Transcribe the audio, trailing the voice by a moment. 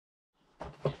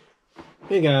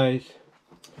Hey guys,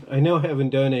 I know I haven't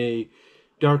done a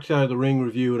Dark Side of the Ring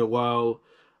review in a while.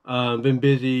 Been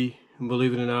busy,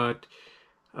 believe it or not.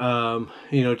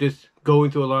 Just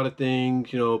going through a lot of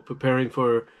things, preparing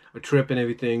for a trip and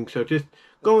everything. So just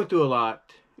going through a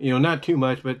lot, not too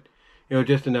much, but,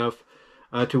 just enough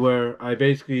to where I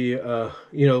basically,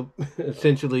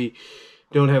 essentially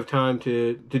don't have time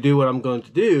to do what I'm going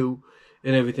to do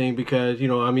and everything because,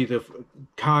 I'm either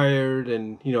tired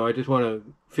and, I just want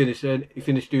to finish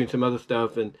doing some other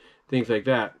stuff and things like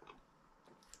that.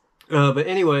 But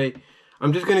anyway,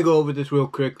 I'm just going to go over this real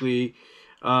quickly.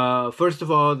 First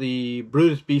of all, the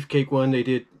Brutus Beefcake one they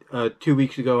did 2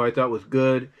 weeks ago I thought was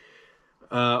good.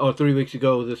 Or 3 weeks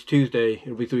ago, this Tuesday,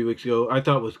 it'll be 3 weeks ago, I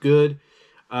thought was good.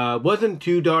 Wasn't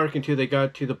too dark until they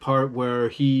got to the part where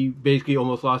he basically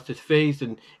almost lost his face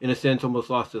and, in a sense, almost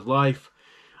lost his life.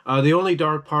 The only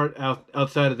dark part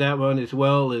outside of that one as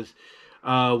well is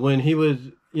when he was,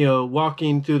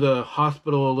 walking through the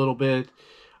hospital a little bit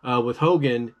with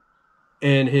Hogan,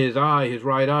 and his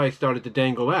right eye started to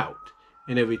dangle out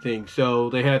and everything. So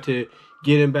they had to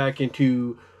get him back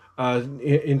into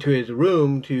his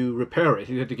room to repair it.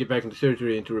 He had to get back into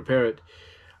surgery and to repair it.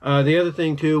 The other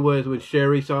thing too was when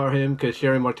Sherry saw him, because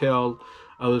Sherry Martel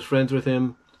was friends with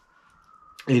him,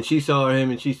 and she saw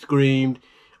him and she screamed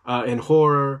in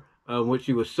horror what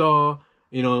she saw,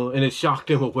 and it shocked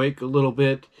him awake a little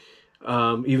bit.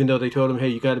 Even though they told him, hey,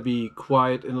 you got to be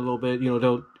quiet in a little bit, you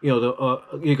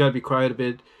got to be quiet a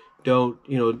bit. Don't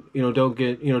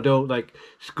like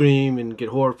scream and get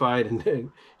horrified.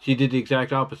 And she did the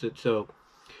exact opposite. So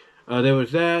there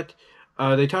was that.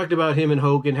 They talked about him and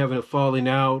Hogan having a falling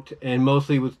out, and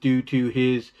mostly was due to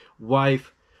his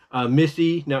wife,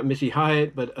 Missy, not Missy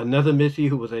Hyatt, but another Missy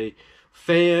who was a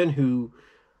fan who,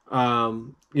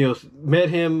 met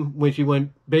him when she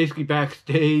went basically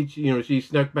backstage. She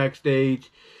snuck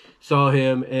backstage, saw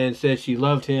him, and said she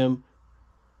loved him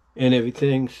and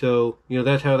everything. So,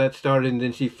 that's how that started. And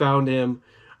then she found him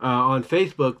on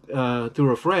Facebook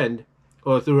through a friend,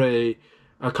 or through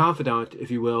a confidant,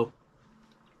 if you will.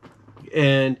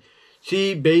 And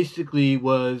she basically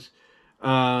was,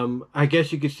 I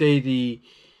guess you could say,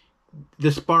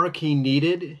 the spark he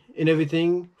needed and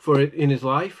everything for it in his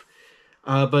life.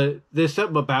 But there's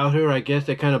something about her, I guess,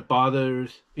 that kind of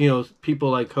bothers, people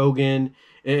like Hogan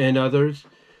and others.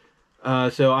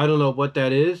 So I don't know what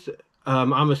that is.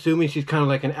 I'm assuming she's kind of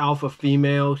like an alpha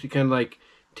female. She kind of like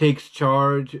takes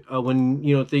charge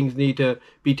when, things need to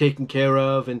be taken care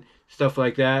of and stuff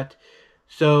like that.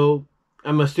 So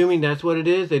I'm assuming that's what it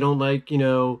is. They don't like,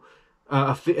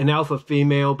 an alpha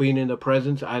female being in the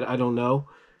presence. I don't know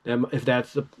if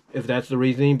that's the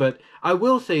reasoning. But I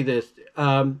will say this.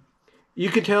 You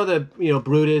can tell that,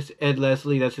 Brutus, Ed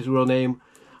Leslie, that's his real name,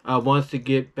 wants to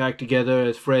get back together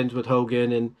as friends with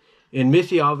Hogan. And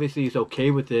Missy obviously is okay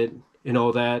with it and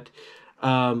all that.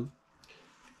 I'm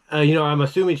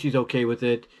assuming she's okay with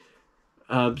it.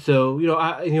 So,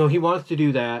 he wants to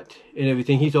do that and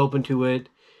everything. He's open to it.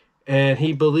 And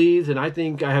he believes, and I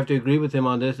think I have to agree with him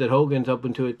on this, that Hogan's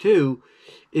open to it too.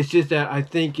 It's just that I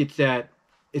think it's that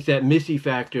Missy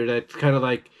factor that's kind of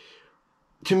like,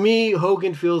 to me,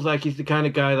 Hogan feels like he's the kind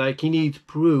of guy, like, he needs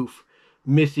proof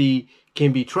Missy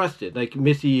can be trusted. Like,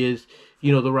 Missy is,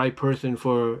 the right person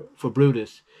for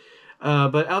Brutus.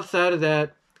 But outside of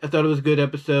that, I thought it was a good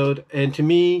episode. And to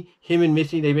me, him and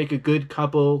Missy, they make a good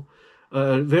couple.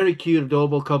 Very cute,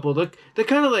 adorable couple. They're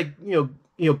kind of like,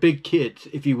 big kids,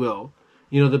 if you will.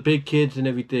 The big kids and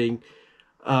everything.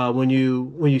 When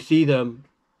you see them,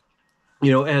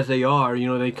 as they are,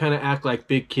 they kind of act like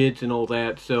big kids and all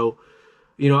that. So,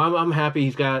 I'm happy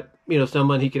he's got,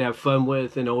 someone he can have fun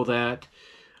with and all that,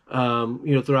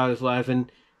 throughout his life.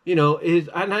 And,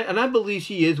 I believe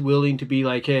she is willing to be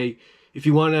like, hey, if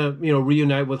you want to,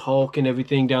 reunite with Hulk and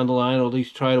everything down the line, or at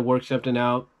least try to work something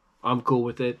out, I'm cool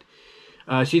with it.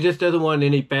 She just doesn't want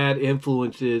any bad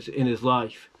influences in his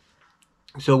life.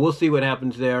 So we'll see what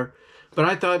happens there. But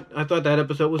I thought that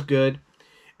episode was good.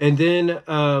 And then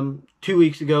 2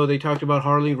 weeks ago, they talked about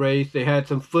Harley Race. They had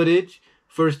some footage.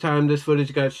 First time this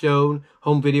footage got shown,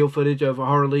 home video footage of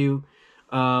Harley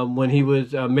when he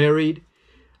was married.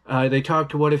 They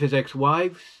talked to one of his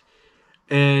ex-wives.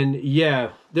 And yeah,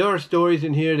 there are stories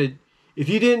in here that if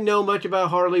you didn't know much about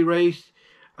Harley Race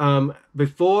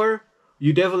before,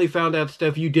 you definitely found out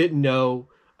stuff you didn't know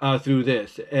through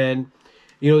this. And,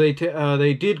 they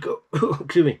did go,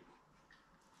 excuse me,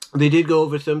 they did go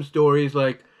over some stories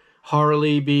like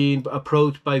Harley being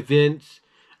approached by Vince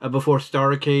before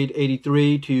Starrcade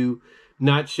 83 to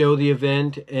not show the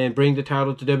event and bring the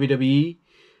title to WWE,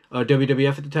 or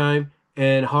WWF at the time.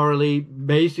 and Harley,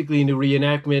 basically in the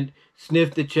reenactment,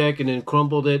 sniffed the check and then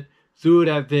crumpled it, threw it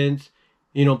at Vince,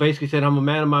 basically said, I'm a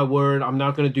man of my word, I'm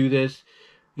not going to do this.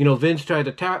 Vince tried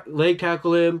to leg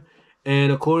tackle him,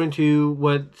 and according to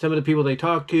what some of the people they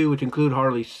talked to, which include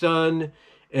Harley's son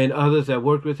and others that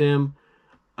worked with him,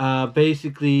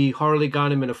 basically Harley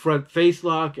got him in a front face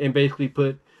lock and basically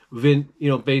put Vince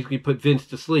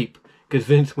to sleep, because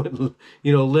Vince went,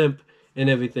 limp and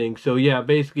everything. So yeah,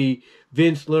 basically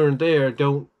Vince learned there,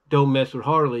 don't mess with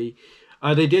Harley.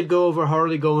 They did go over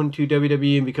Harley going to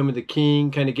WWE and becoming the King,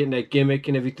 kind of getting that gimmick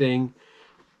and everything,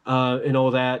 and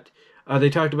all that. They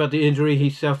talked about the injury he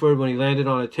suffered when he landed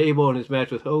on a table in his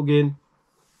match with Hogan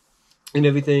and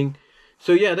everything.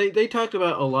 So yeah, they talked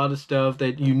about a lot of stuff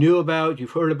that you knew about,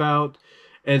 you've heard about,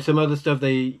 and some other stuff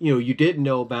you didn't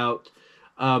know about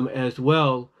as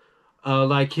well.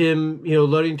 Like him,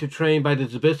 learning to train by the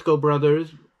Zbyszko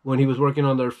brothers when he was working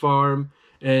on their farm,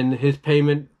 and his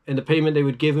payment and the payment they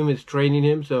would give him is training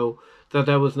him. So thought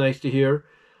that was nice to hear.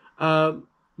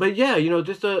 But yeah,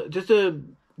 just a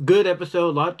good episode,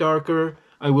 a lot darker,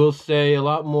 I will say, a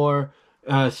lot more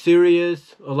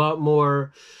serious, a lot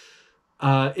more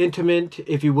intimate,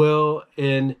 if you will,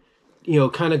 and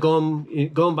kind of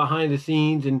going behind the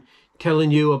scenes and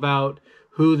telling you about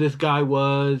who this guy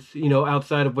was,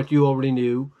 outside of what you already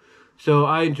knew. So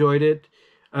I enjoyed it.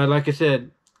 Like I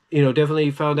said,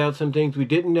 definitely found out some things we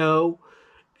didn't know,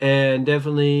 and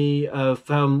definitely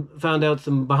found out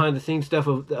some behind the scenes stuff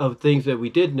of things that we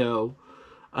did know,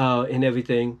 and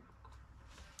everything.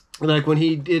 Like when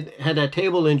he had that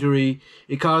table injury,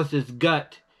 it caused his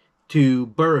gut to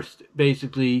burst,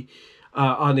 basically,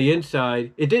 on the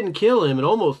inside. It didn't kill him. It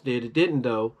almost did. It didn't,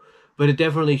 though. But it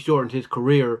definitely shortened his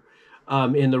career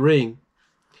in the ring.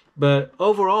 But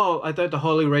overall, I thought the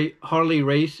Harley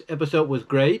Race episode was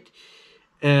great.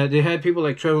 They had people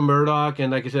like Trevor Murdoch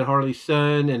and, like I said, Harley's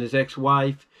son and his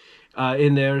ex-wife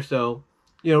in there. So,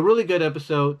 really good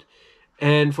episode.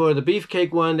 And for the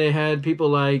Beefcake one, they had people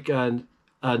like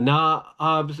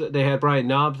Knobs. They had Brian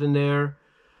Knobs in there.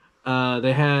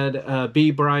 They had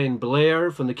B. Brian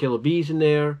Blair from the Killer Bees in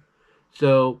there.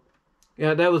 So,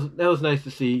 yeah, that was nice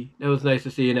to see. That was nice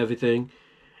to see and everything.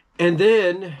 And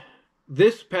then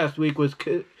this past week was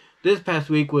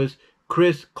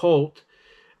Chris Colt,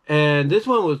 and this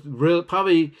one was really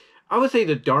probably, I would say,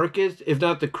 the darkest, if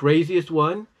not the craziest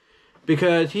one,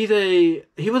 because he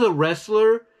was a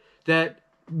wrestler that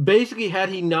basically, had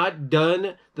he not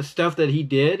done the stuff that he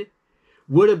did,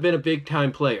 would have been a big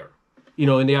time player,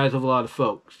 in the eyes of a lot of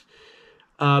folks.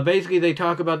 Basically, they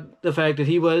talk about the fact that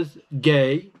he was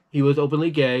gay, he was openly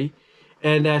gay,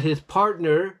 and that his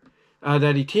partner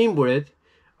that he teamed with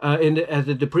as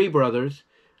the Dupree brothers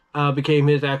became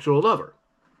his actual lover.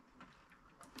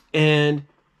 And,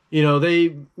 they,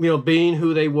 being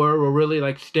who they were really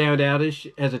like stand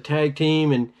outish as a tag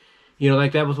team. And,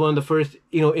 like that was one of the first,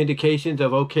 indications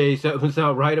of, okay, something's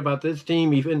not right about this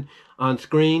team, even on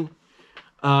screen.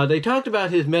 They talked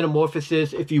about his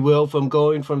metamorphosis, if you will, from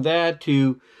going from that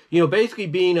to, basically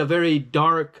being a very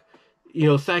dark,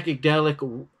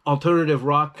 psychedelic, alternative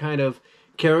rock kind of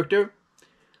character,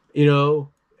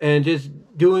 and just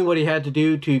doing what he had to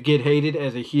do to get hated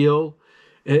as a heel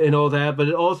and all that. But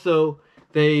it also,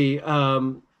 they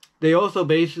also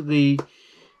basically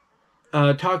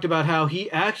talked about how he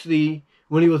actually,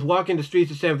 when he was walking the streets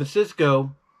of San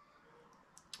Francisco,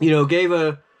 gave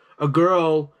a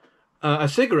girl a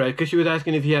cigarette because she was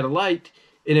asking if he had a light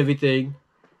and everything.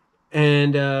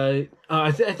 And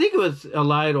I think it was a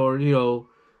light, or it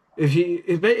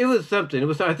was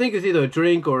something. I think it was either a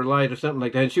drink or a light or something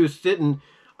like that. And she was sitting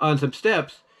on some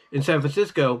steps in San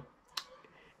Francisco,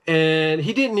 and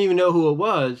he didn't even know who it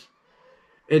was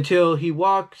until he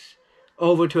walks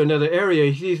over to another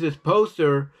area. He sees this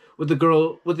poster with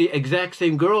the exact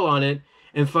same girl on it,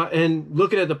 and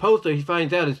looking at the poster, he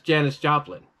finds out it's Janis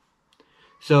Joplin.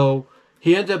 So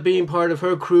he ends up being part of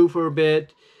her crew for a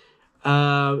bit,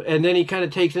 and then he kind of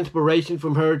takes inspiration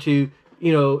from her to,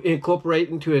 incorporate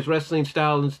into his wrestling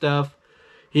style and stuff.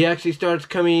 He actually starts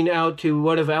coming out to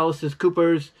one of Alice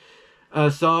Cooper's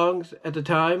songs at the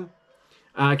time.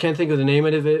 I can't think of the name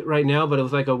of it right now, but it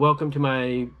was like a Welcome to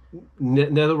My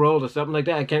Netherworld or something like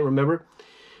that. I can't remember.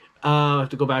 I have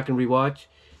to go back and rewatch.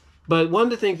 But one of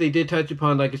the things they did touch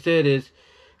upon, like I said, is,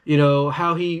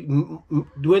 how he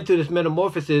went through this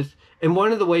metamorphosis. And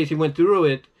one of the ways he went through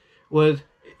it was,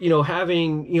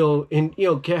 having,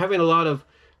 having a lot of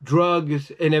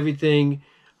drugs and everything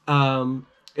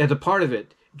as a part of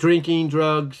it. Drinking,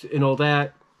 drugs, and all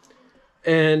that.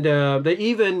 And they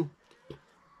even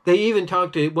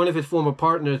talked to one of his former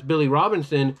partners, Billy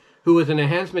Robinson, who was an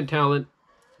enhancement talent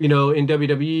in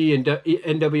WWE and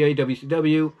NWA,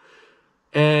 WCW.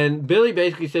 And Billy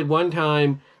basically said one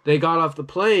time they got off the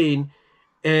plane,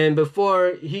 and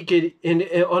before he could,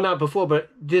 not before,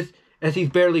 but just as he's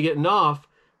barely getting off,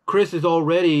 Chris is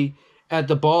already at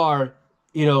the bar,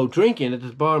 drinking, at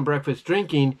this bar and breakfast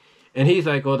drinking, and he's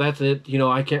like, "Oh, that's it.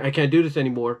 I can't do this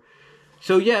anymore."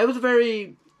 So yeah, it was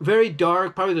very, very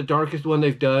dark, probably the darkest one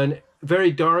they've done.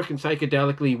 Very dark and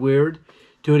psychedelically weird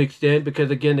to an extent, because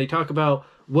again, they talk about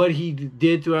what he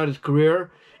did throughout his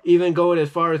career, even going as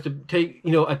far as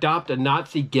to adopt a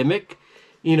Nazi gimmick,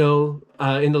 in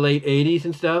the late 80s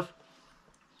and stuff.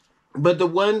 But the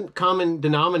one common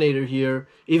denominator here,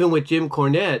 even with Jim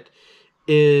Cornette,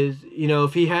 is,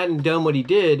 if he hadn't done what he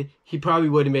did, he probably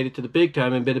would have made it to the big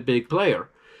time and been a big player.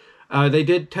 They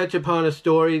did touch upon a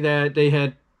story that they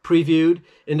had previewed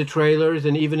in the trailers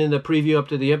and even in the preview up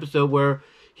to the episode, where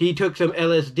he took some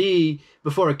LSD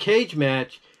before a cage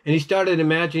match, and he started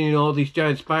imagining all these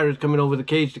giant spiders coming over the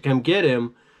cage to come get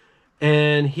him,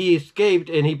 and he escaped,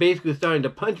 and he basically was starting to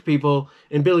punch people,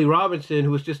 and Billy Robinson,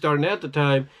 who was just starting at the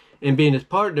time and being his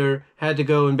partner, had to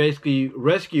go and basically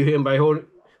rescue him by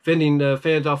fending the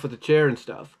fans off with a chair and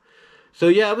stuff. So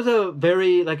yeah, it was a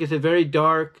very, like I said, very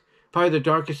dark, probably the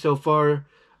darkest so far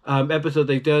episode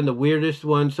they've done, the weirdest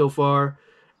one so far,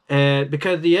 and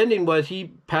because the ending was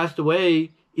he passed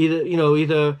away,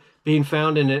 either being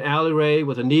found in an alleyway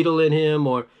with a needle in him,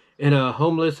 or in a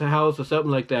homeless house or something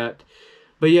like that.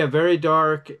 But yeah, very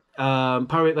dark.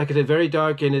 Probably, like I said, very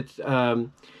dark in its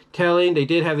telling. They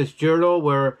did have this journal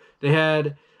where they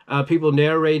had people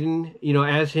narrating,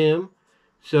 as him.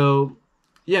 So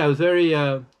yeah, it was very,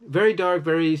 very dark,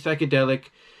 very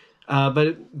psychedelic.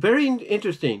 But very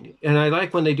interesting, and I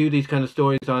like when they do these kind of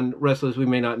stories on wrestlers we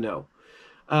may not know.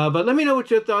 But let me know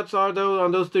what your thoughts are, though,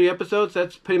 on those 3 episodes.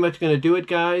 That's pretty much going to do it,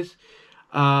 guys.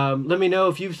 Let me know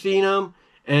if you've seen them,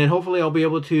 and hopefully I'll be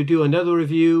able to do another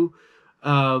review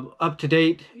up to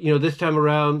date, this time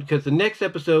around, because the next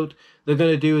episode they're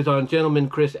going to do is on Gentleman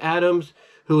Chris Adams,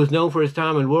 who is known for his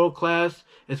time in World Class,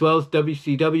 as well as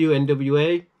WCW,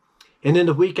 NWA. And then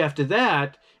the week after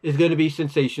that is going to be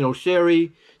Sensational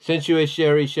Sherry, Sensuous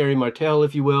Sherry, Sherry Martel,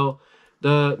 if you will.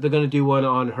 They're going to do one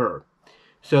on her.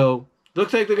 So,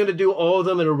 looks like they're going to do all of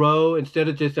them in a row instead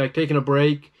of just like taking a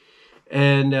break.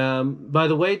 And by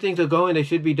the way things are going, they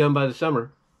should be done by the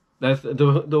summer. That's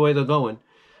the way they're going.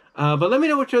 But let me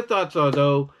know what your thoughts are,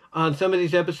 though, on some of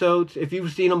these episodes. If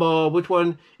you've seen them all, which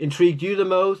one intrigued you the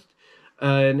most?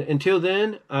 And until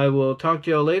then, I will talk to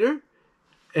y'all later.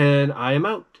 And I am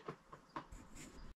out.